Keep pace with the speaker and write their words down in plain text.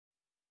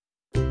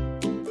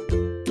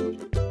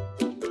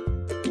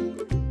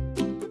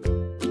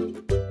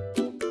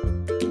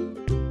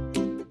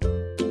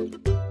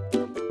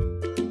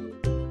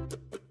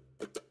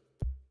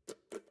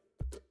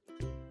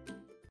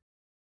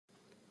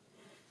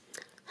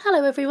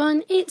Hello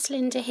everyone, it's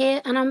Linda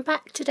here and I'm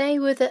back today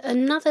with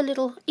another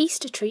little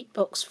Easter treat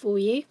box for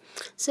you.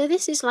 So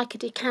this is like a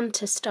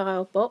decanter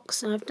style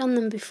box. I've done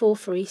them before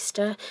for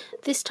Easter.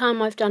 This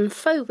time I've done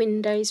faux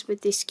windows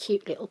with this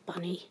cute little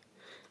bunny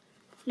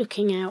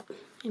looking out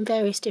in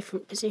various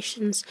different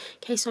positions.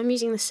 Okay, so I'm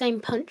using the same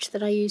punch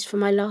that I used for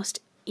my last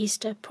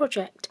Easter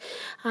project,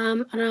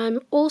 and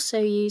I'm also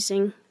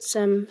using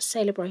some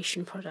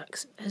Celebration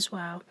products as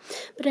well.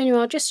 But anyway,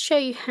 I'll just show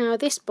you how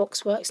this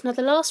box works. Now,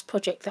 the last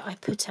project that I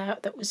put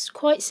out that was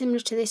quite similar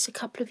to this a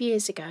couple of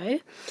years ago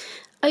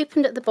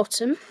opened at the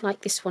bottom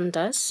like this one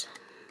does.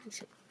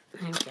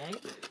 There we go.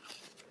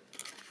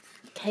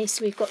 Okay,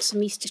 so we've got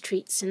some Easter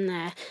treats in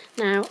there.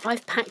 Now,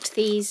 I've packed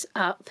these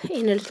up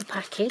in a little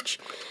package.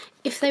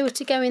 If they were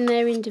to go in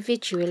there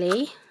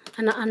individually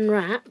and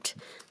unwrapped,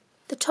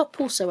 the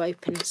top also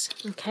opens.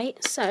 Okay,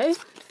 so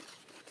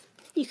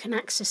you can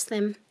access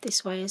them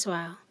this way as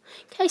well.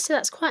 Okay, so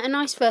that's quite a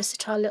nice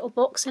versatile little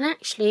box, and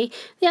actually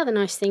the other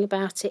nice thing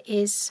about it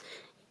is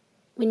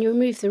when you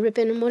remove the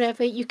ribbon and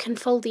whatever, you can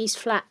fold these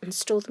flat and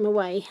store them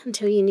away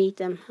until you need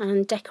them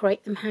and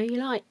decorate them how you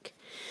like.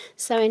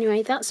 So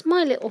anyway, that's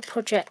my little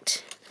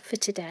project for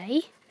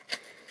today,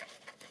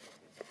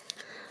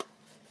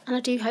 and I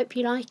do hope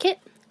you like it.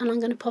 And I'm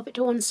going to pop it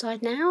to one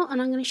side now,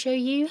 and I'm going to show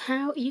you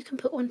how you can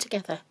put one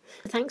together.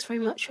 Thanks very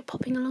much for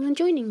popping along and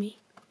joining me.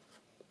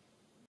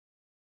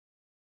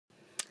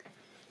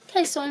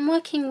 Okay, so I'm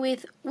working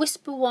with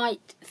Whisper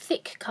White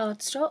thick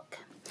cardstock,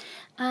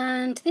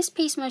 and this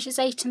piece measures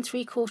 8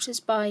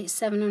 3/4 by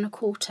 7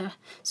 1/4.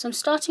 So I'm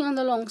starting on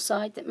the long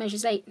side that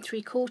measures 8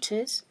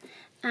 3/4,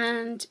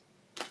 and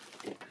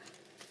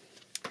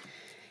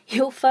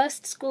your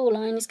first score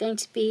line is going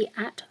to be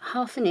at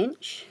 1/2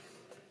 inch.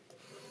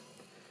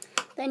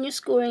 Then you're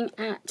scoring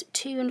at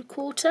 2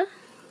 1/4,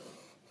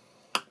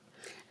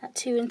 at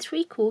 2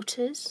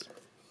 3/4,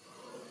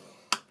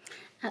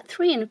 at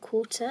 3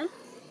 1/4,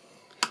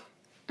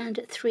 and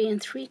at 3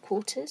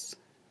 3/4.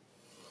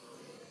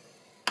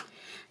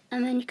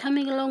 And then you're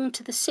coming along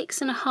to the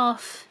 6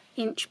 1/2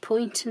 inch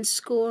point and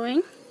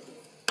scoring,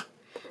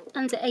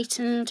 and at 8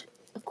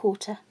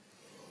 1/4.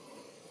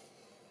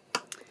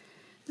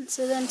 And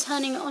so then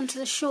turning it onto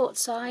the short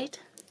side,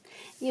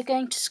 you're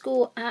going to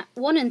score at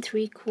 1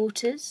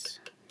 3/4,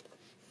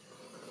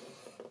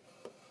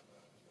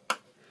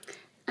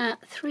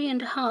 at 3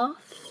 1/2,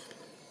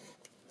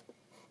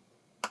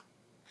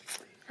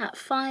 at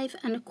 5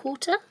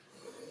 1/4,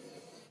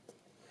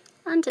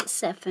 and at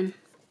 7.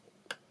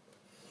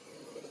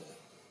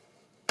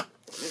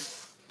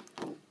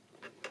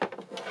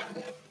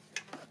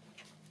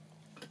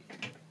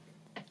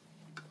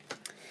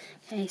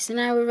 Okay, so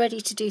now we're ready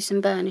to do some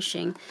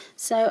burnishing.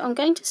 So I'm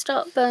going to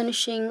start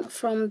burnishing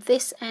from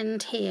this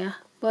end here,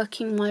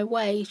 working my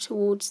way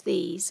towards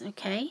these.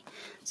 Okay,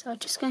 so I'm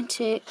just going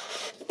to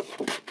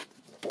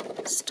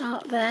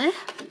start there.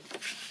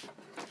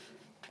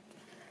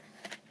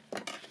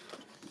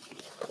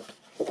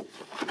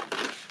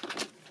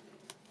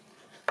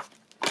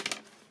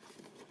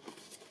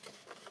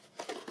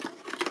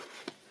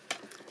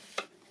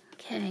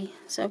 Okay,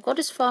 so I've got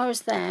as far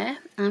as there,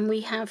 and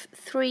we have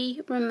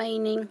 3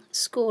 remaining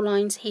score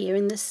lines here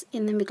in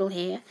the middle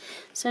here.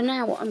 So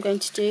now what I'm going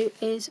to do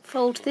is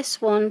fold this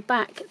one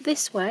back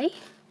this way.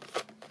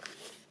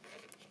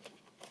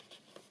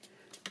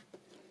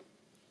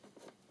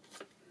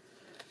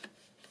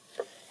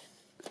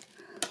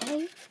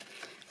 Okay,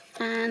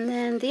 and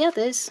then the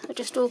others are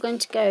just all going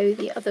to go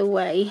the other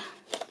way.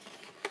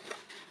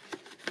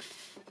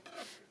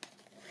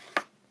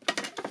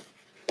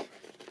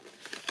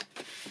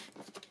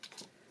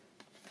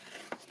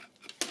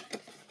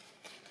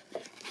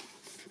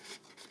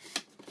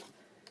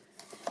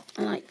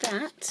 Like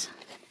that.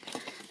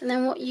 And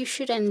then what you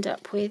should end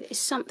up with is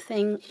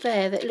something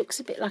there that looks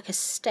a bit like a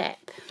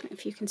step,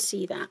 if you can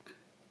see that.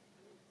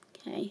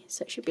 Okay,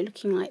 so it should be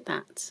looking like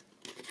that.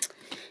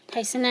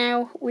 Okay, so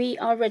now we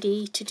are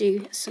ready to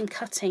do some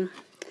cutting.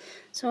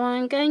 So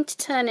I'm going to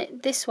turn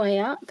it this way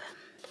up.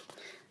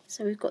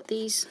 So we've got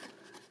this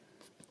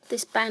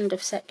band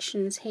of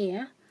sections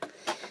here.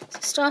 So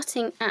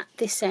starting at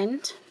this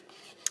end,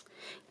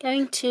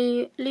 going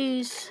to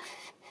lose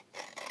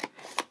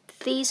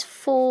these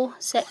 4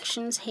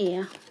 sections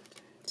here.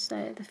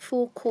 So the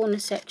 4 corner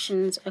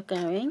sections are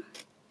going.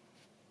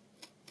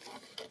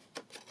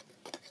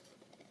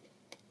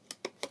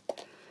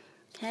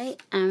 Okay,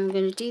 and I'm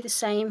going to do the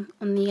same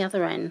on the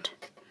other end.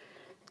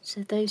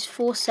 So those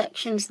 4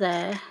 sections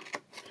there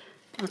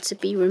are to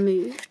be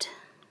removed.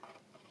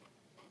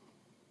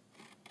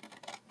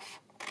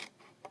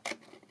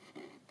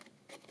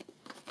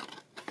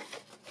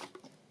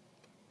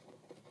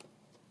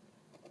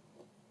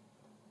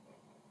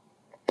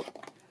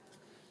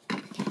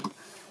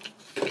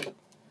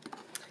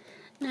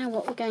 Now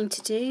what we're going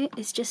to do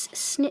is just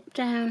snip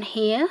down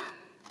here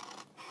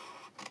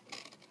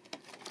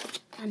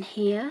and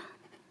here.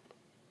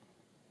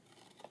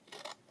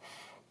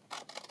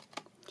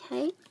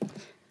 Okay,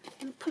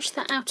 and push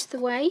that out of the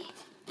way,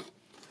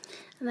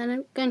 and then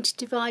I'm going to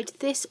divide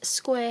this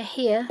square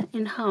here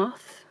in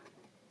half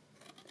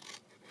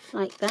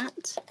like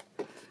that,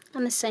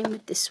 and the same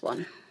with this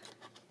one.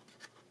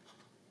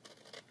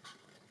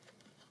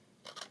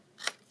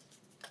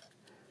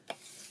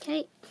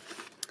 Okay,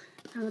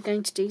 and we're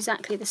going to do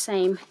exactly the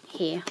same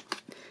here.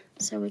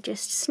 So we're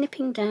just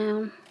snipping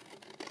down,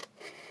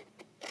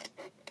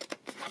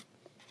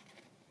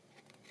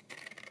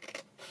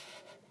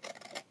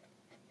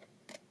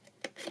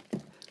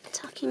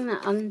 tucking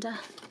that under,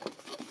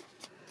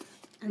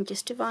 and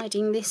just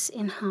dividing this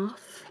in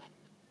half.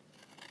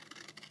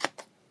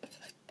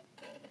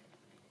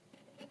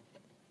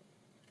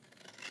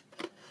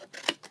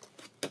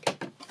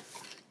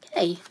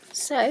 Okay,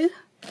 so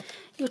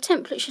your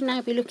template should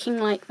now be looking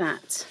like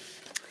that.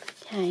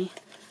 Okay,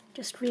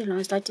 just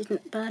realised I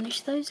didn't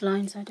burnish those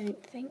lines, I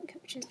don't think,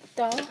 which is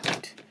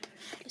daft.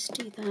 Let's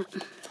do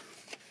that.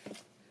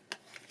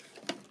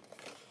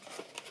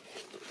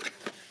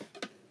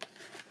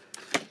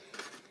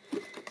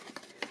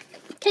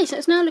 Okay, so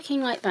it's now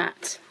looking like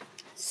that.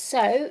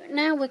 So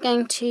now we're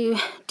going to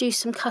do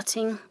some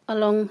cutting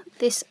along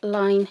this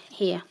line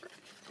here.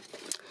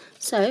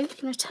 So I'm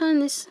going to turn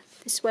this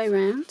way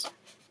round.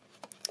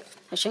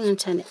 Actually, I'm going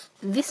to turn it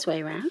this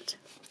way round.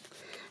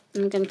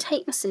 And I'm going to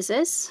take my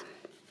scissors.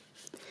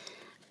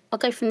 I'll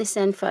go from this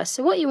end first.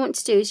 So what you want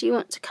to do is you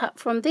want to cut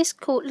from this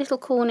little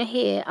corner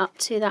here up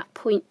to that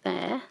point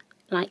there,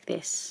 like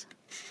this.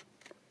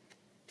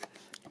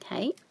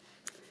 Okay.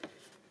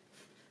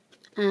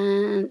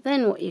 And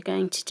then what you're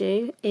going to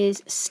do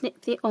is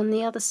snip it on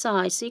the other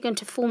side. So you're going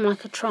to form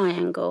like a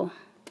triangle.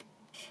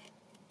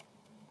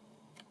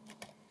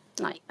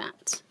 Like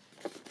that.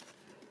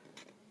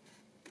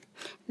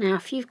 Now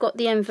if you've got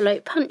the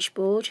envelope punch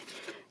board,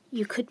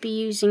 you could be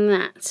using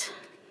that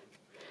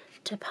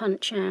to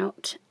punch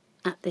out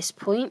at this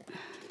point.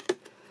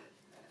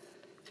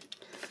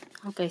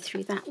 I'll go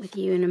through that with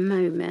you in a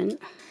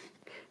moment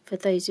for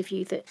those of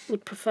you that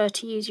would prefer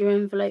to use your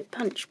envelope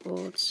punch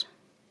boards.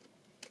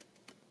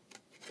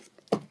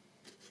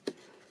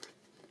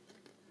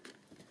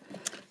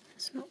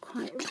 It's not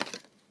quite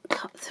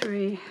cut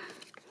through.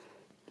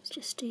 Let's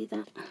just do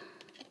that.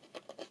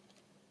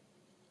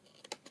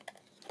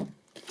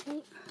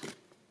 Okay.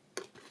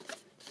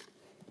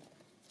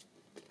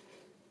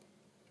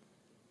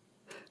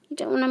 You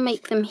don't want to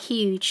make them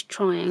huge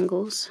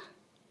triangles.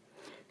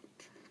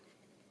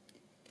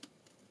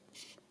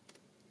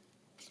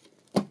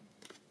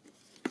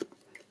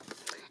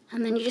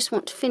 And then you just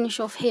want to finish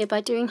off here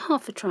by doing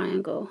half a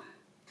triangle.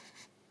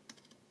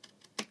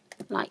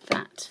 Like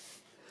that.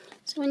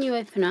 So when you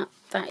open up,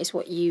 that is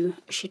what you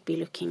should be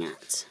looking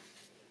at.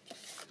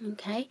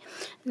 Okay,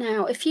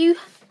 now if you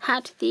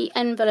had the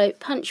envelope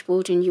punch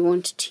board and you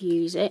wanted to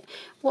use it,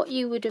 what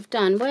you would have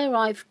done, where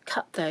I've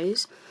cut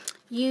those,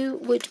 you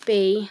would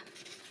be,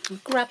 I'll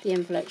grab the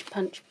envelope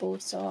punch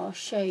board so I'll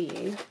show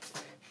you,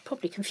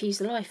 probably confuse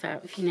the life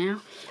out of you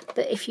now,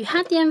 but if you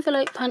had the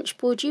envelope punch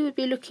board, you would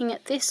be looking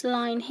at this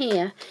line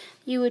here.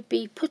 You would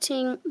be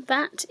putting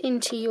that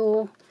into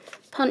your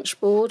punch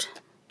board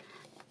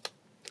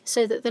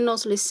so that the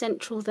nozzle is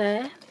central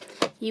there.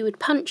 You would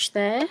punch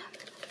there,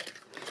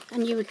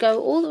 and you would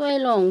go all the way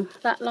along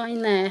that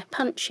line there,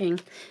 punching.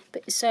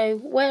 But so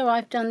where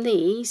I've done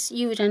these,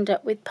 you would end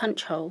up with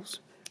punch holes.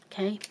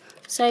 Okay,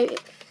 so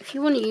if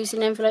you want to use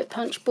an envelope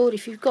punch board,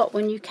 if you've got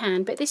one, you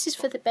can. But this is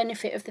for the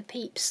benefit of the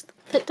peeps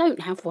that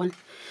don't have one.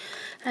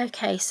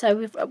 Okay, so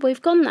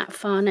we've gone that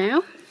far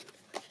now.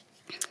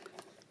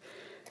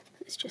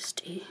 Let's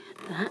just do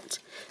that.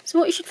 So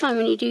what you should find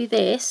when you do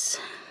this,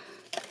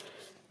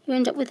 you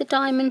end up with a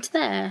diamond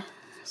there.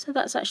 So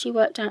that's actually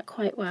worked out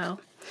quite well.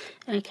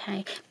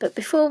 Okay, but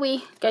before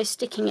we go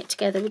sticking it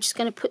together, we're just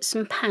going to put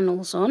some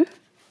panels on.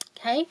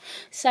 Okay,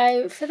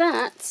 so for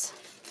that,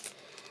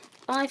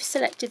 I've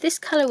selected this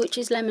colour, which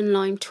is Lemon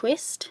Lime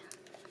Twist.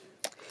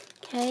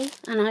 Okay,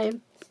 and I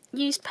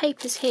used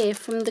papers here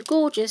from the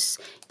gorgeous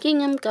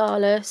Gingham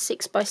Gala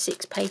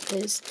 6x6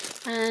 papers,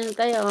 and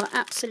they are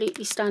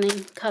absolutely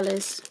stunning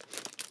colours.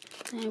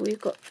 There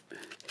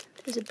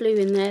there's a blue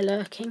in there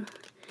lurking.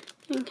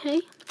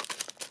 Okay,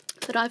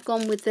 but I've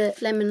gone with the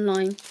Lemon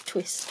Lime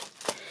Twist.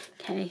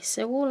 Okay,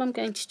 so all I'm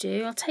going to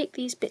do, I'll take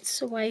these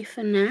bits away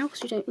for now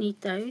because we don't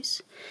need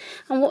those.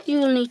 And what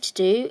you'll need to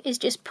do is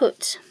just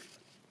put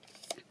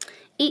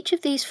each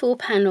of these 4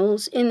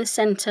 panels in the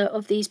centre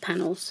of these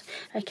panels.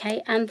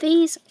 Okay, and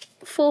these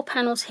 4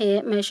 panels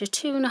here measure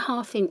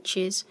 2.5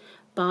 inches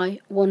by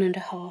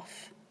 1.5.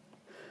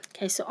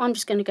 Okay, so I'm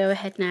just going to go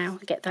ahead now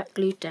and get that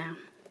glued down.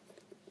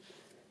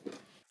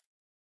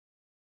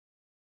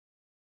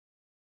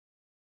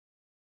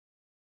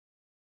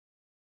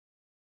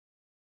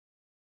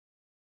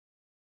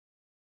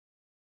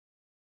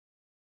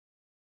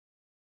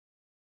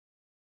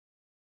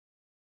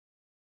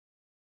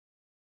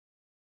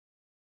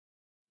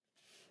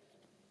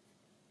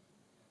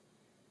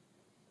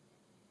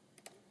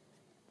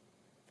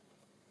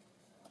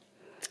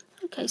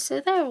 Okay, so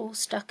they're all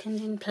stuck and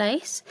in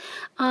place.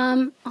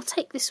 I'll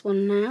take this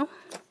one now.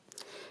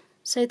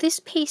 So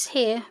this piece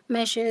here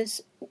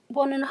measures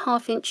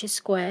 1.5 inches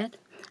squared,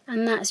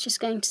 and that's just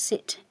going to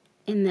sit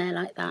in there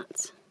like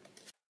that.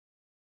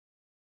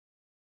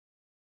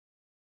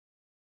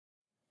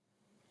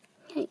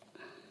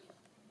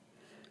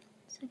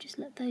 So just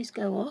let those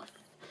go off.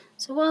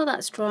 So while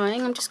that's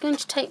drying, I'm just going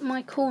to take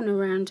my corner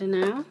rounder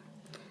now,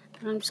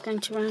 and I'm just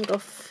going to round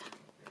off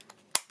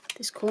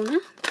this corner,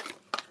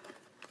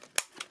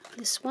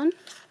 this one.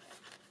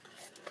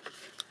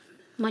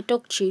 My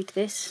dog chewed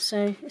this,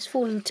 so it's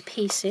falling to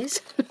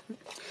pieces.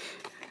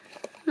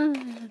 Oh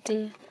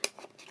dear.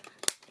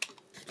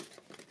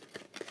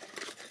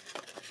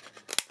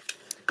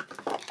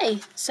 Okay,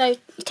 so your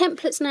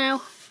template's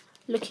now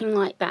looking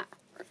like that.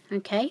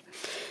 Okay,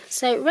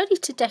 so ready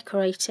to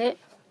decorate it.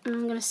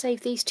 I'm going to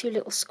save these two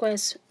little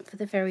squares for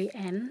the very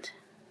end.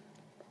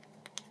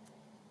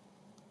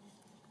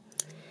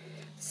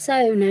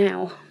 So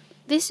now,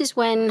 this is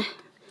when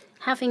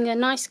having a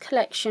nice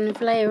collection of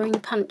layering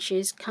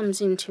punches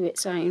comes into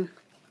its own.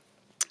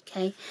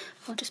 Okay,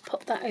 I'll just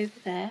pop that over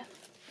there.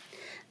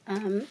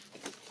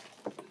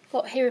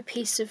 Got here a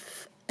piece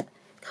of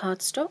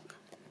cardstock.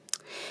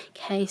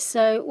 Okay,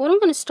 so what I'm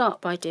going to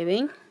start by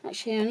doing,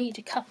 actually I need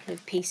a couple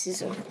of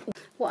pieces of,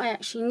 what I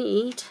actually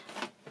need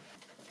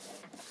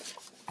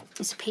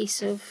is a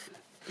piece of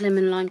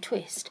lemon lime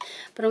twist,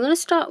 but I'm going to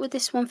start with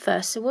this one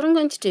first. So what I'm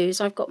going to do is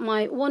I've got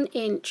my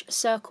 1-inch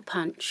circle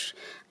punch,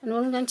 and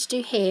what I'm going to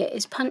do here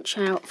is punch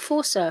out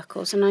 4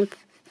 circles, and I'm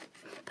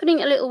putting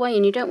it a little way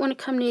in. You don't want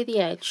to come near the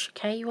edge,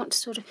 okay? You want to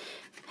sort of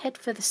head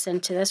for the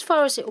centre, as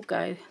far as it will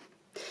go,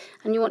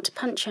 and you want to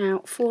punch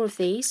out 4 of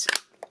these.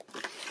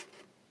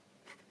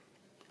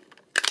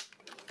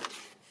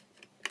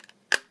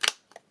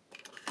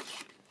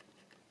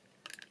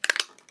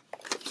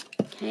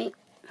 Okay.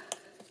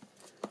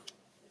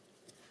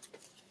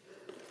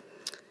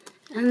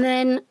 And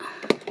then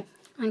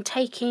I'm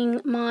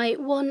taking my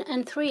 1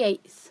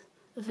 3/8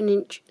 of an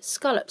inch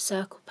scallop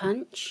circle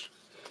punch,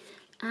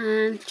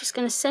 and just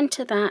going to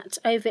centre that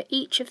over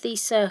each of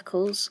these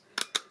circles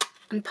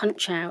and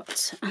punch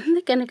out, and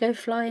they're going to go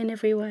flying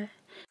everywhere.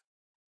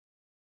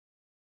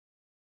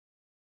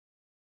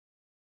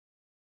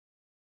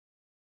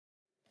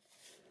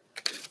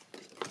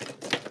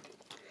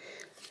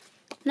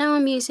 Now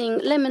I'm using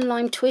lemon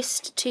lime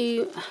twist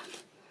to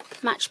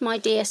match my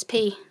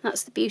DSP.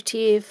 That's the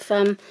beauty of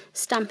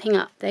Stampin'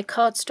 Up. Their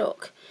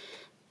cardstock,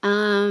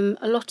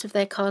 a lot of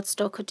their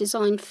cardstock are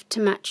designed to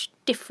match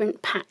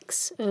different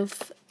packs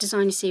of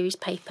designer series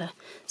paper.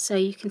 So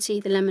you can see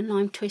the lemon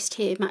lime twist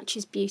here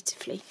matches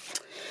beautifully.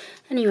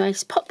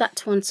 Anyways, pop that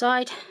to one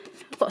side.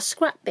 I've got a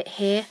scrap bit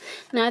here.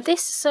 Now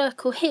this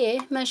circle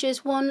here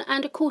measures 1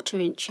 1/4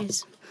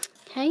 inches.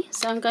 Okay,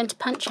 so I'm going to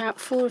punch out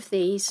 4 of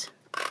these.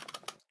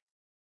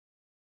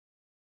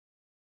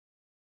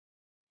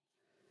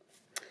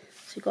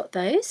 So we've got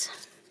those.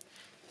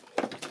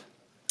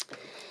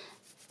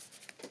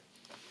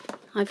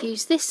 I've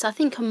used this, I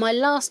think, on my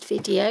last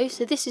video.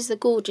 So this is the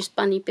Gorgeous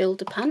Bunny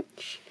Builder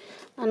Punch,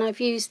 and I've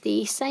used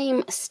the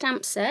same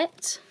stamp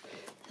set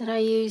that I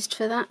used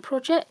for that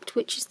project,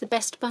 which is the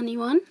Best Bunny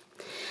one.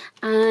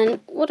 And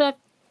what I've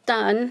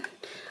done,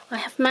 I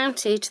have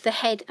mounted the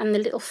head and the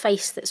little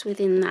face that's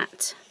within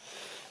that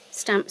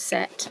stamp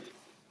set,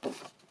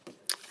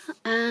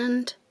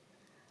 and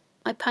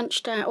I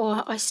punched out,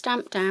 or I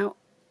stamped out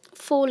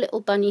 4 little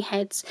bunny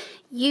heads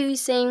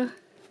using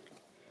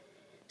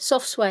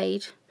soft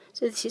suede.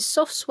 So this is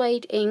soft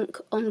suede ink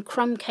on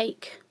crumb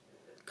cake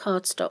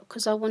cardstock,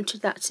 because I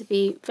wanted that to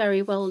be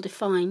very well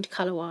defined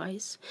colour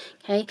wise.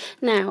 Okay,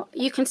 now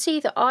you can see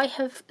that I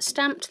have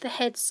stamped the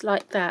heads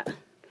like that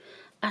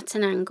at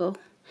an angle,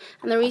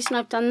 and the reason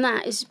I've done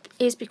that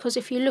is because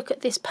if you look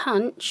at this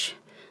punch,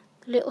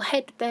 the little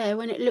head there,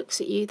 when it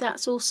looks at you,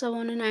 that's also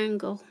on an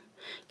angle.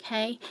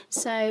 Okay,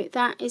 so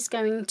that is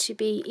going to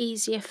be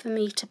easier for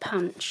me to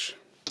punch.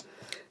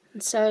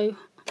 And so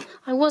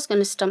I was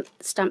going to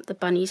stamp the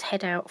bunny's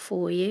head out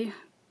for you,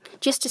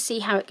 just to see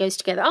how it goes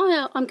together.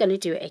 Oh, I'm going to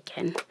do it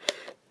again.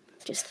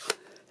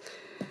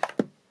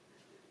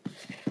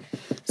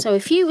 So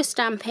if you were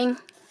stamping,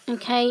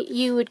 okay,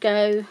 you would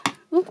go,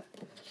 oh,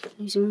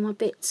 losing all my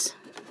bits.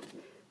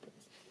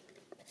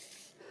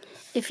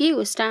 If you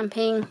were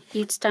stamping,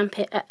 you'd stamp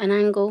it at an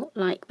angle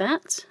like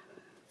that.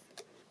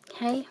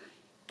 Okay.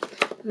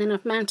 And then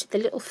I've mounted the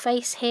little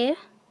face here,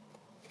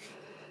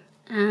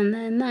 and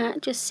then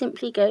that just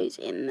simply goes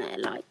in there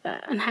like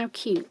that. And how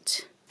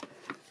cute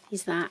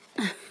is that?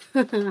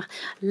 I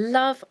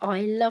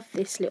love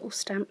this little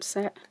stamp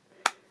set,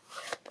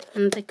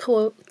 and the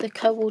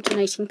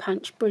coordinating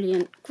punch,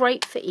 brilliant,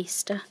 great for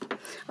Easter.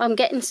 I'm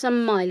getting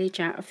some mileage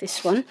out of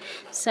this one.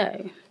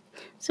 So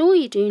all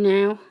you do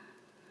now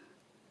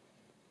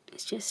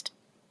is just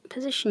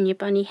position your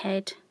bunny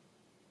head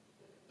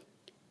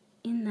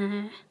in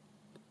there.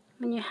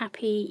 When you're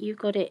happy you've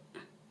got it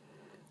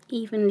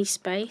evenly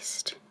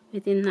spaced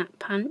within that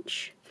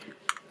punch,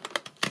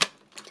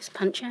 just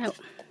punch out.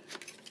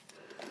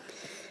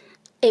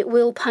 It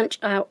will punch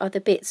out other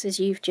bits,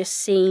 as you've just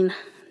seen.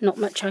 Not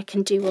much I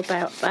can do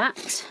about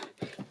that.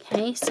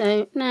 Okay,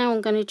 so now I'm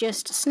going to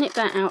just snip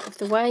that out of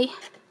the way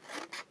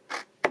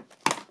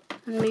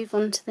and move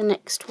on to the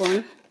next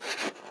one.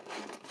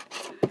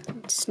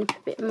 Snip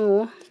a bit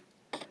more.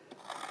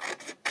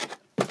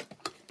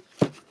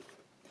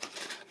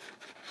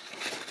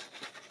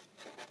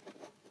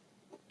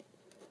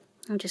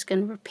 I'm just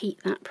going to repeat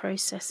that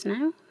process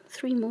now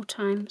 3 more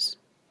times.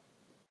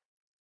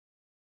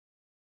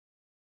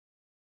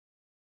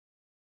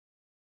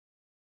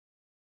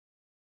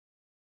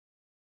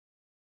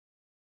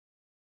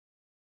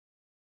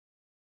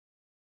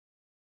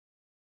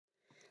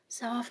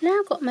 So I've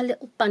now got my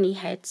little bunny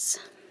heads,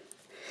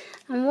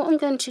 and what I'm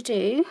going to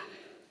do,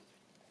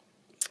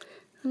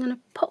 I'm going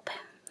to pop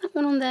that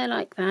one on there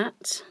like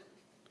that,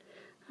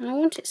 and I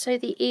want it so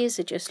the ears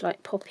are just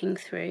like popping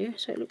through,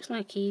 so it looks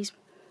like he's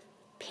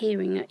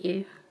peering at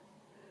you.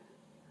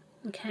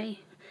 Okay,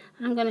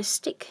 and I'm going to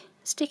stick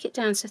it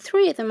down, so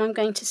 3 of them I'm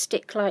going to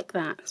stick like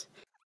that.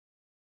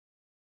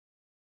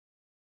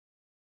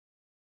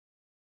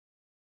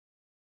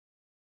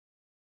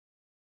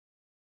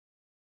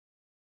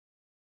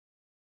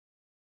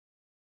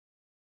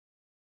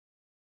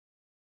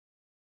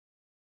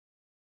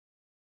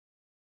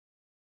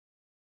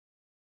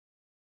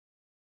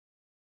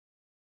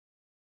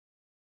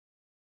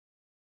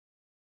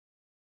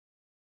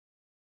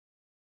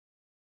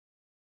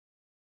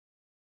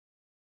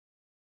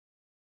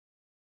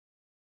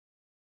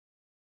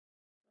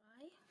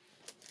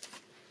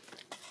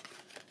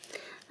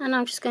 And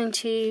I'm just going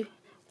to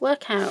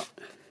work out,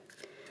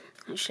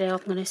 actually I'm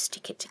going to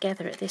stick it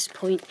together at this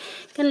point.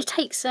 I'm going to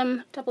take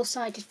some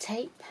double-sided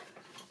tape,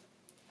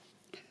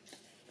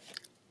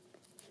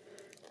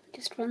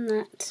 just run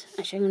that,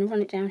 actually I'm going to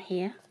run it down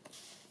here.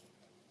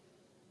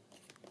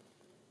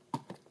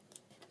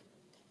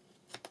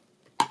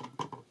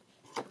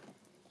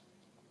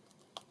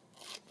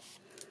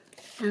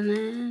 And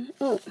then,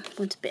 oh, I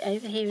want a bit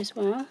over here as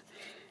well.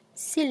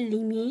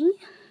 Silly me.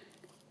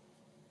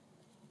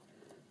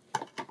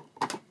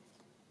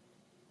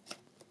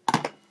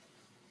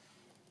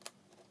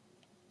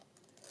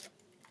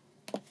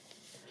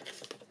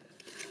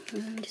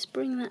 And just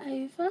bring that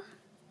over.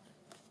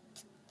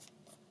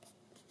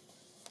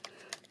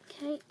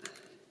 Okay.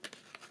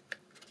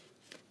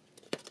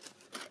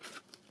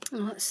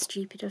 Oh, that's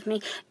stupid of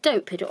me.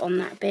 Don't put it on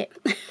that bit.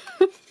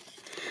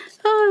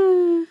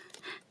 Oh,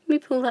 let me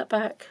pull that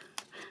back.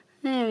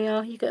 There we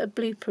are. You got a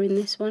blooper in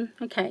this one.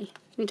 Okay,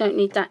 we don't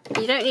need that.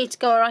 You don't need to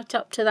go right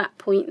up to that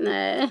point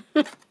there.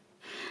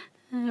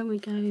 There we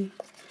go.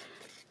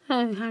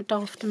 Oh, how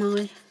daft am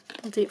I?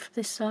 I'll do it from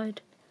this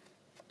side.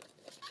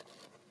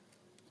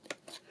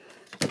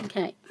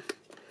 Okay,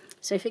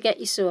 so forget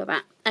you saw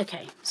that.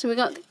 Okay, so we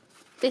got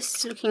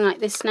this looking like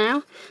this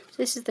now. So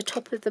this is the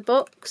top of the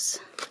box,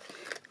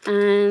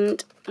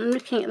 and I'm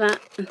looking at that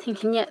and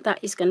thinking, yeah, that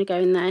is going to go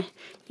in there.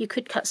 You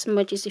could cut some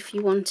wedges if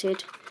you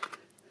wanted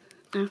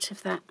out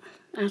of that,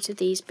 out of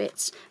these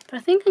bits, but I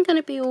think I'm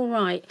going to be all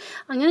right.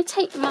 I'm going to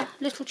take my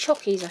little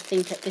chockies, I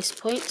think, at this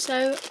point.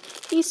 So you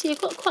can see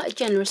I've got quite a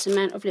generous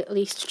amount of little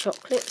Easter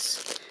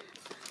chocolates.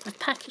 I've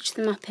packaged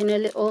them up in a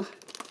little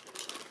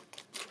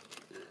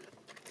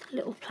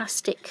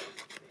plastic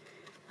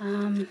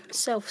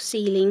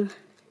self-sealing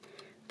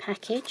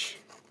package.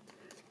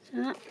 So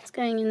that's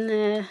going in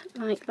there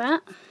like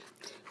that.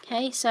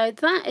 Okay, so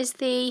that is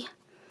the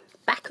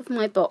back of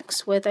my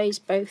box where those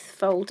both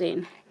fold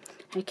in.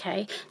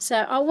 Okay, so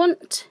I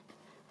want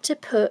to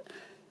put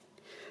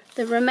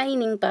the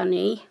remaining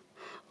bunny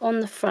on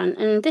the front,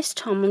 and this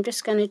time I'm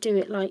just going to do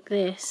it like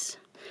this.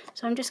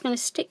 So I'm just going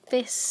to stick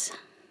this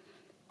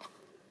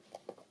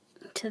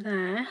to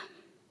there.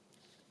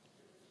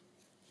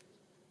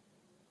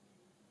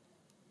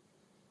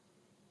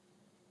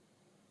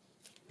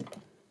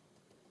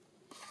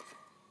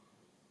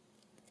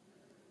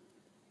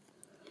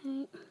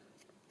 Okay.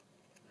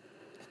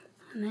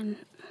 And then,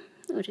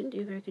 oh, I didn't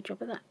do a very good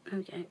job of that. There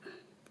we go.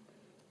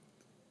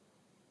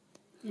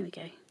 There we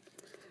go.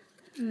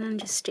 And then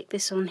just stick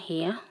this on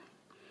here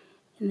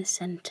in the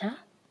centre.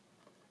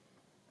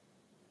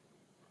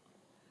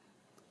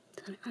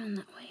 Turn it around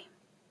that way.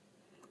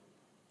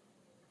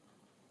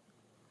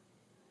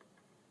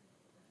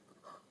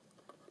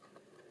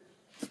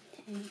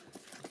 Okay.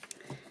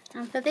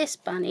 And for this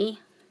bunny,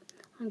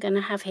 I'm going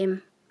to have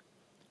him,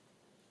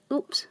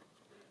 oops,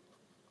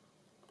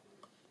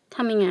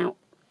 coming out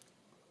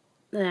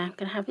there. I'm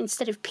going to have,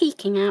 instead of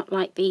peeking out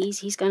like these,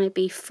 he's going to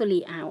be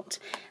fully out.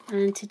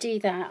 And to do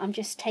that, I'm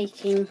just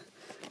taking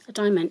a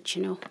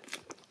dimensional.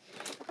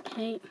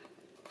 Okay,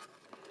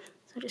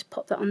 so I'll just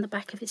pop that on the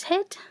back of his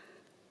head.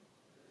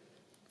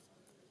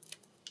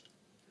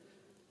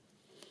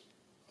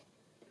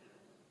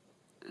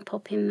 And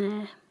pop him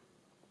there,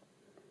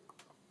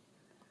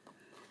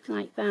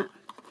 like that.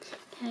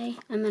 Okay,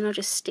 and then I'll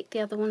just stick the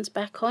other ones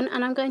back on,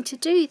 and I'm going to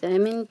do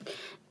them in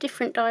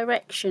different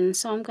directions.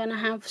 So I'm going to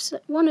have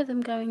one of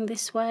them going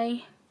this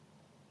way,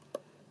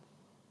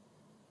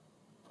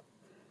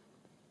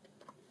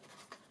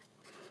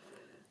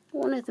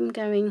 one of them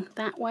going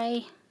that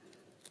way,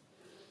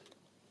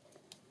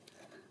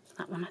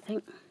 that one I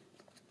think,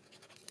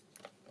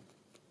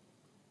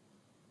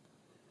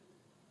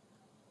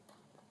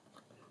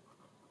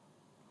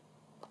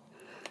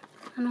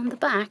 and on the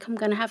back I'm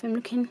going to have him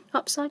looking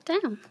upside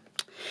down.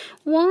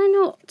 Why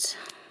not?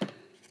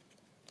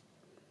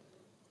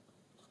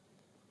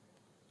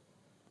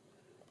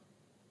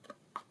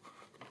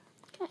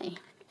 Okay,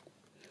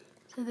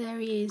 so there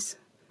he is,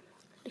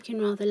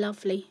 looking rather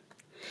lovely.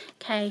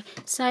 Okay,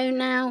 so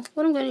now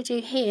what I'm going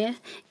to do here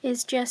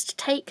is just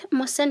take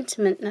my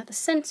sentiment. Now the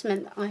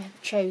sentiment that I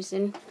have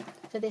chosen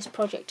for this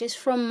project is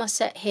from my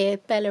set here,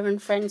 Bella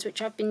and Friends,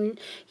 which I've been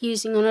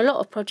using on a lot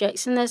of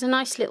projects, and there's a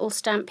nice little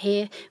stamp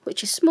here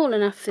which is small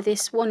enough for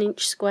this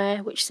 1-inch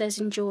square which says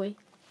enjoy.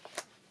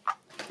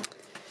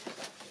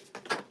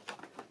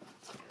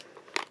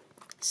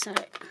 So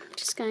I'm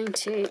just going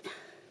to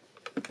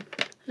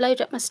load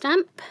up my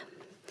stamp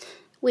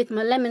with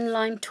my lemon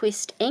lime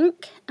twist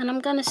ink, and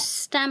I'm going to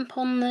stamp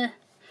on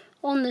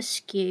the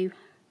skew.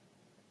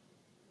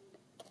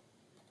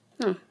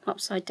 Oh,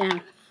 upside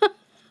down.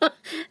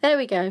 There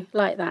we go,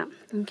 like that.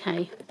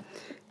 Okay.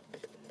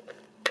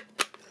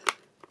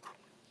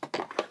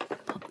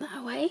 Pop that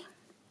away.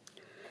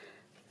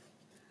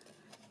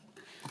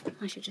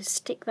 I should just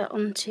stick that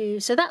onto,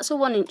 so that's a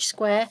 1-inch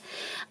square,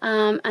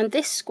 and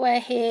this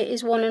square here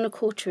is 1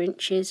 1/4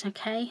 inches.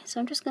 Okay, so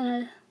I'm just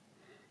going to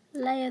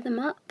layer them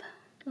up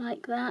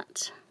like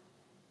that,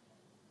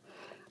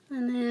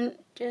 and then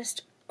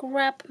just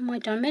grab my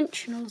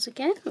dimensionals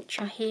again, which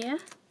are here.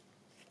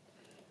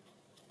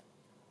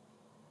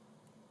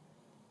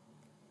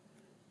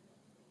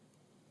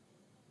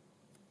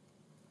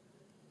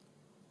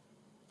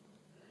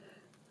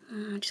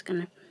 I'm just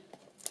gonna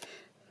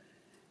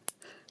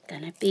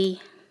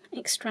be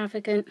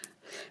extravagant,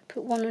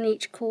 put 1 on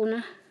each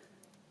corner.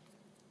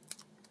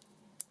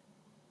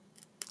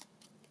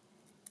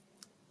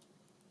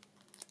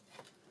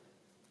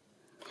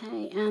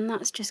 Okay, and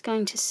that's just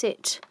going to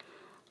sit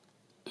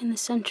in the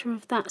centre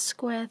of that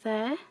square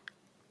there,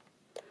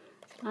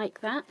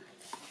 like that.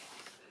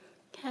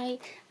 Okay,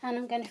 and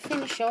I'm going to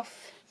finish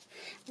off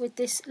with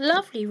this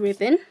lovely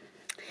ribbon,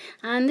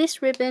 and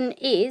this ribbon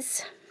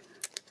is,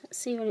 let's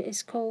see what it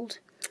is called.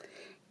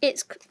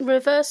 It's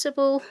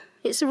reversible.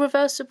 It's a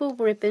reversible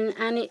ribbon,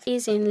 and it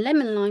is in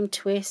lemon lime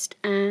twist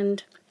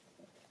and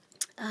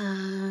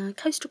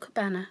coastal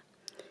cabana.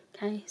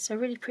 Okay, so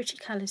really pretty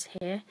colours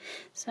here.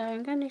 So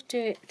I'm going to do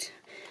it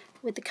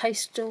with the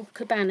coastal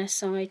cabana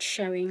side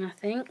showing, I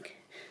think.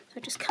 So I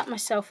just cut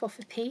myself off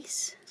a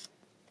piece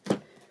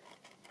and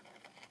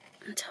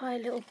tie a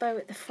little bow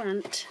at the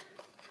front.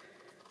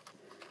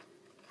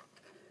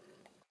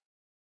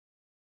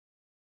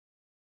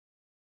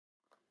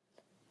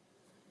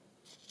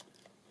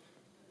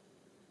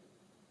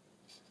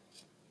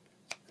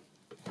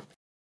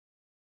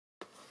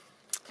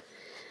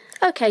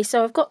 Okay,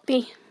 so I've got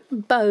the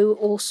bow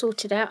all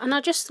sorted out, and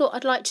I just thought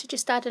I'd like to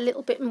just add a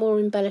little bit more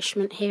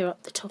embellishment here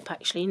up the top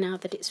actually, now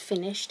that it's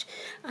finished.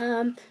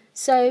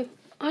 So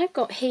I've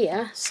got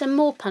here some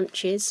more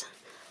punches,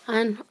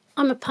 and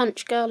I'm a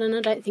punch girl and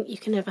I don't think you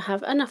can ever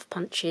have enough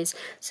punches.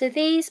 So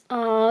these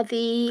are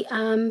the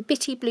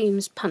Bitty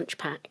Blooms punch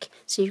pack,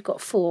 so you've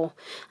got 4.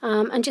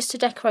 And just to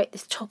decorate the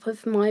top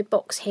of my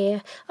box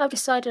here, I've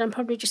decided I'm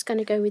probably just going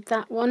to go with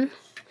that one.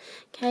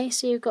 Okay,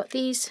 so you've got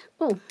these,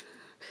 oh,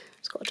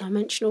 it's got a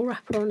dimensional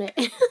wrapper on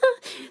it.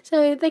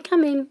 So they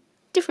come in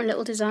different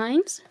little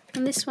designs,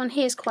 and this one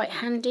here is quite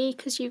handy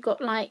because you've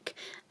got like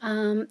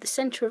the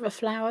centre of a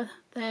flower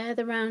there,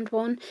 the round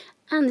one,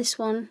 and this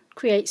one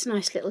creates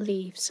nice little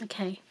leaves.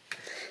 Okay,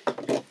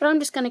 but I'm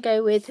just going to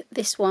go with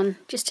this one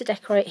just to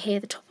decorate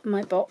here the top of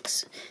my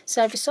box.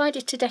 So I've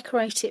decided to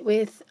decorate it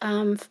with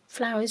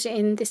flowers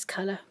in this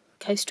colour,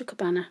 Coastal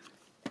Cabana,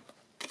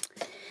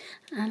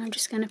 and I'm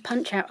just going to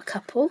punch out a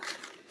couple.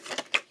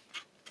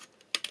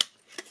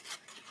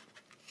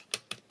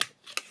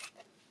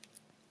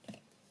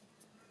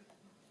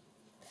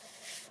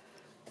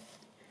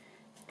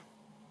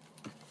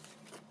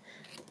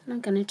 I'm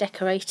going to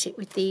decorate it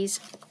with these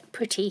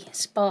pretty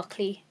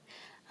sparkly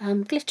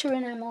glitter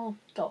enamel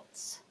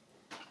dots.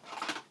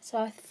 So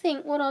I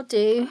think what I'll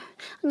do,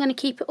 I'm going to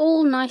keep it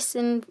all nice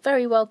and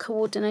very well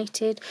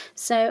coordinated,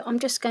 so I'm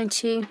just going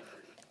to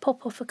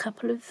pop off a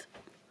couple of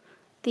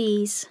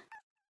these.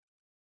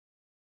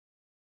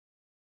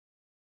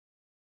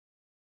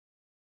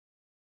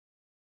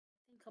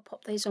 I think I'll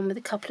pop those on with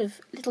a couple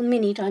of little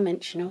mini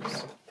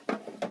dimensionals.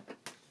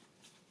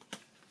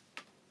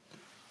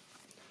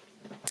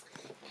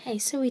 Okay,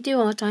 so we do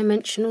our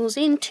dimensionals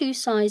in 2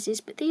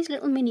 sizes, but these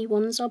little mini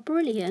ones are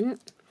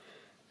brilliant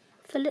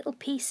for little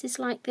pieces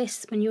like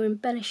this when you're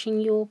embellishing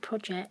your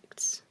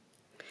projects.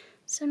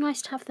 So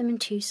nice to have them in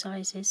 2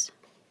 sizes.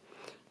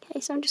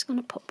 Okay, so I'm just going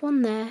to pop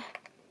one there,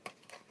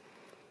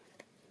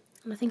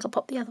 and I think I'll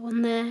pop the other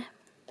one there.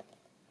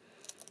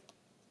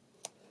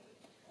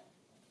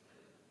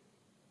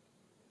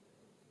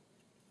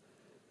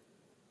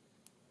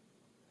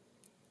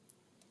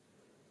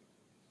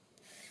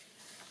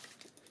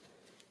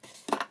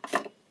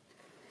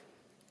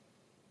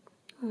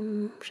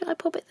 Should I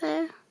pop it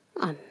there?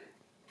 I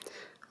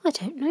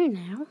don't know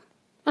now.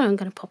 Oh, I'm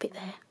going to pop it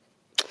there.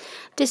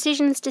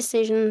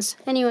 Decisions.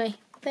 Anyway,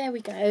 there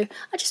we go.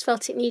 I just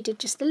felt it needed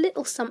just a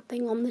little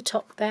something on the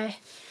top there.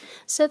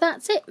 So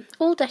that's it,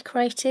 all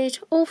decorated,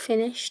 all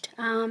finished.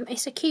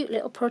 It's a cute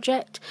little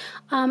project.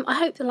 I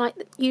hope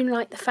you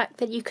like the fact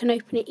that you can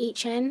open at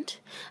each end,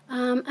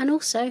 and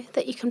also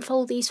that you can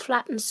fold these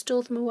flat and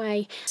store them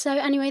away. So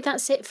anyway,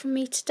 that's it from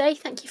me today.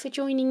 Thank you for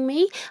joining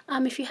me.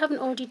 If you haven't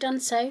already done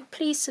so,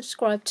 please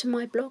subscribe to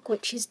my blog,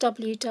 which is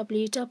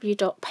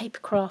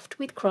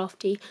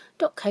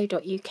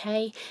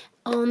www.papercraftwithcrafty.co.uk.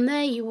 On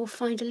there you will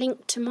find a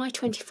link to my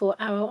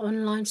 24-hour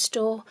online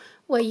store,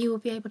 where you will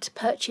be able to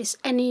purchase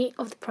any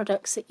of the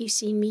products that you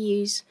see me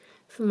use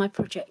for my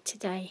project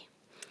today.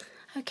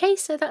 Okay,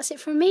 so that's it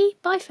from me.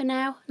 Bye for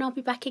now, and I'll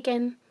be back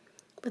again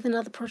with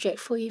another project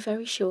for you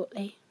very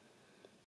shortly.